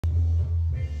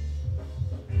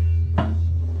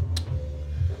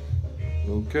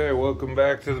Okay, welcome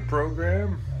back to the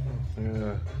program.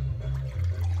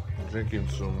 Drinking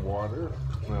some water.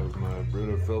 That was my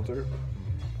Brita filter.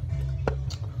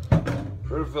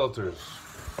 Brita filters.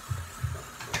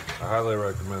 I highly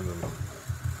recommend them.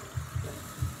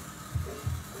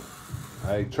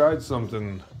 I tried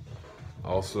something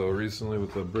also recently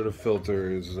with the Brita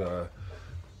filter is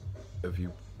if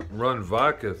you run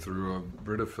vodka through a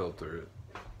Brita filter,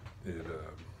 it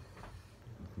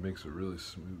makes it really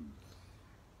smooth.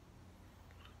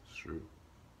 It's true.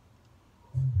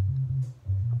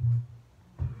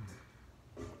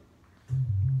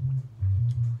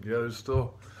 Yeah, there's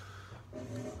still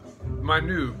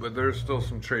minute, but there's still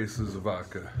some traces of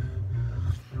vodka.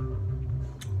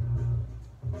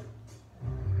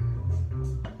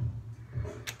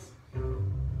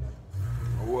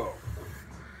 Whoa.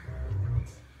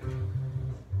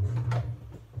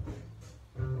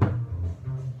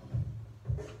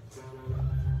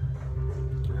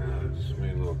 Yeah, just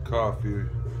made a little coffee.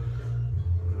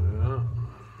 Yeah.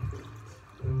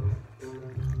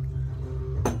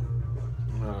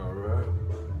 All right.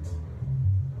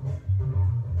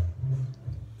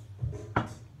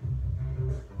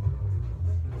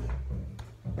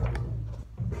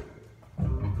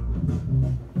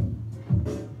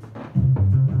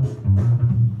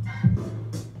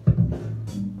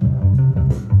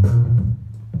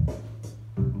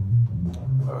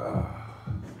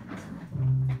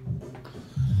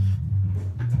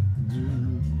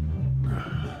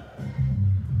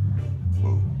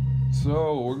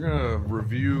 So we're gonna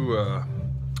review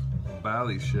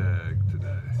Bali Shag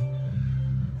today.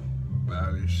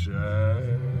 Bali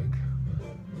Shag,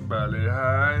 Bali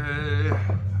High,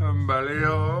 Bali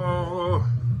Ho.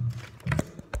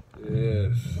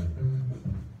 Yes.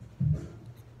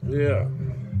 Yeah.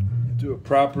 Do a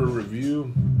proper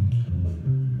review.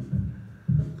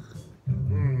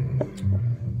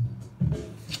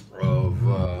 Of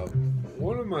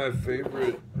one of my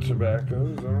favorite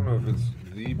tobaccos. I don't know if it's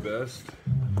the best.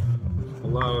 A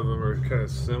lot of them are kind of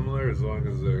similar as long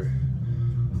as they're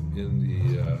in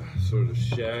the sort of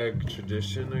shag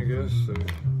tradition, I guess. They're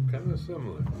kind of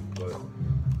similar. But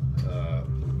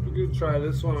we're going to try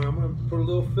this one. I'm going to put a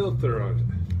little filter on it.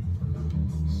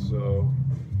 So,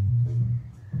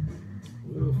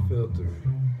 a little filter.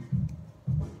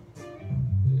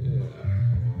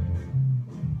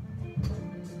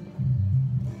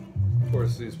 Of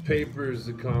course, these papers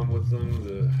that come with them,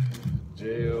 the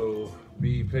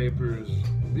JOB papers,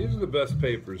 these are the best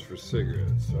papers for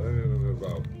cigarettes. I don't know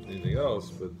about anything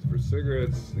else, but for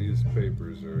cigarettes, these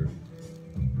papers are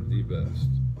the best.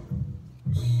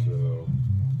 So,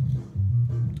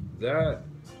 that,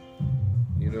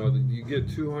 you know, you get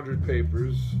 200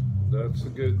 papers, that's a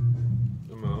good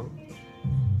amount.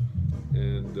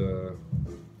 And,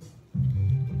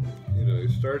 you know, you're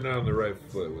starting out on the right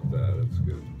foot with that, that's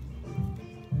good.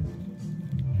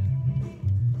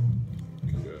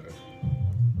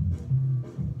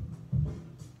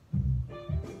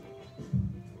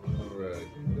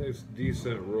 Nice,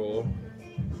 decent roll.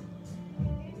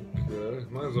 Okay,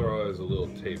 mine's are always a little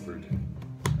tapered.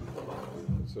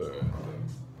 That's alright.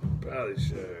 Bali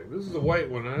Shag. This is the white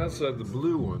one. I also have the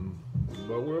blue one,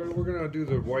 but we're gonna do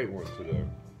the white one today.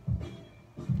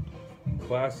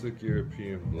 Classic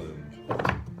European blend.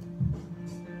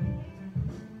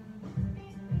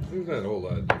 There's not a whole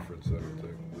lot of difference, I don't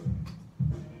think.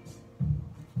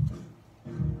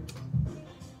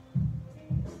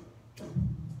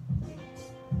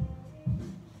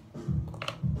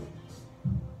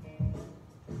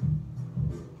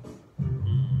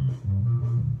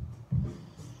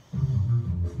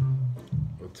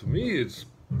 To me, it's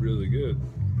really good.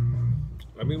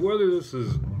 I mean, whether this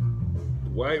is the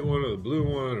white one or the blue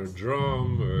one or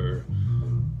drum or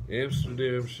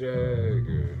Amsterdam Shag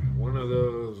or one of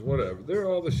those, whatever. They're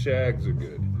all the shags are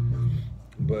good.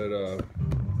 But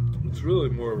it's really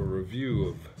more of a review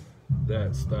of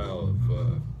that style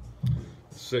of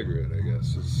cigarette, I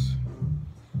guess.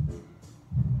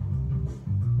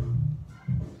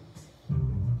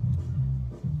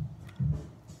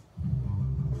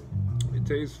 It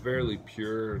tastes fairly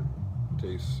pure.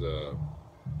 Tastes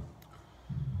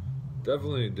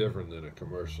definitely different than a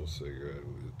commercial cigarette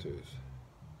would taste.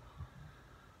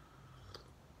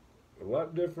 A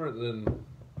lot different than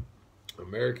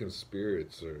American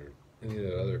Spirits or any of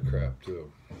that other crap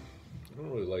too. I don't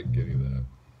really like any of that.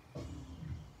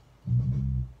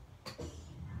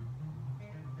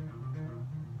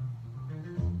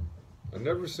 I've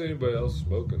never seen anybody else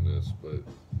smoking this, but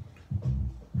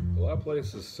a lot of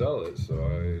places sell it, so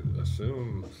I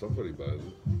assume somebody buys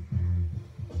it.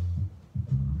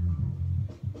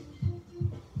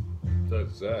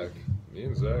 That's Zach. Me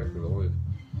and Zach are the only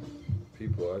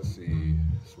people I see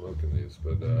smoking these,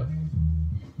 but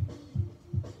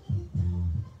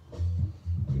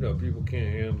you know, people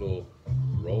can't handle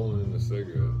rolling in a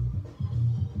cigarette.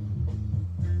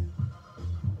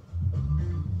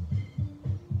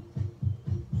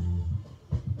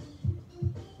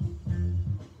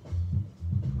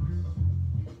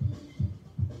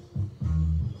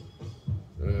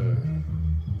 Uh,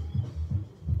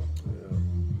 yeah.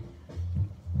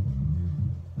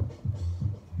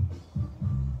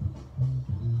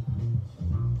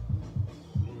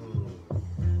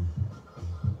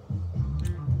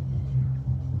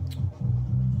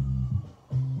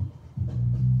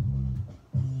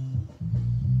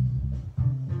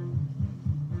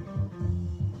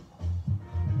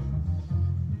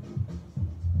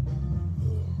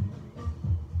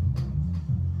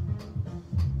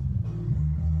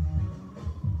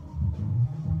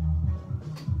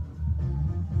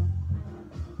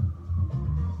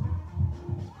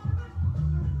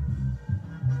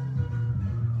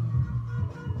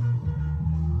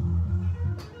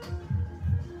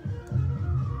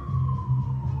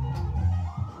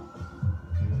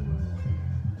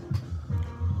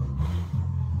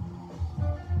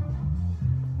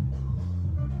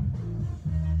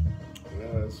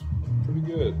 Yeah, that's pretty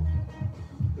good.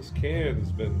 This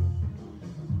can's been,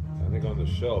 I think, on the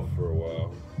shelf for a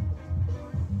while.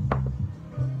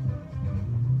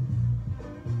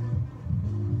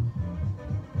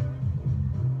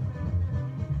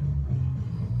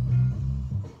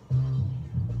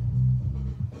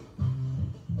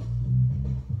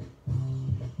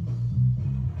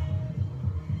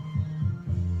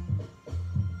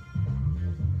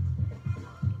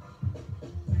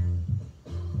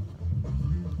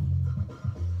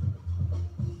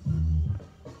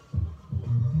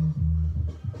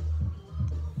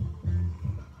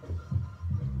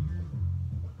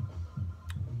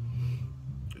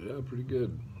 Yeah, pretty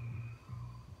good.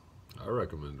 I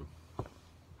recommend them.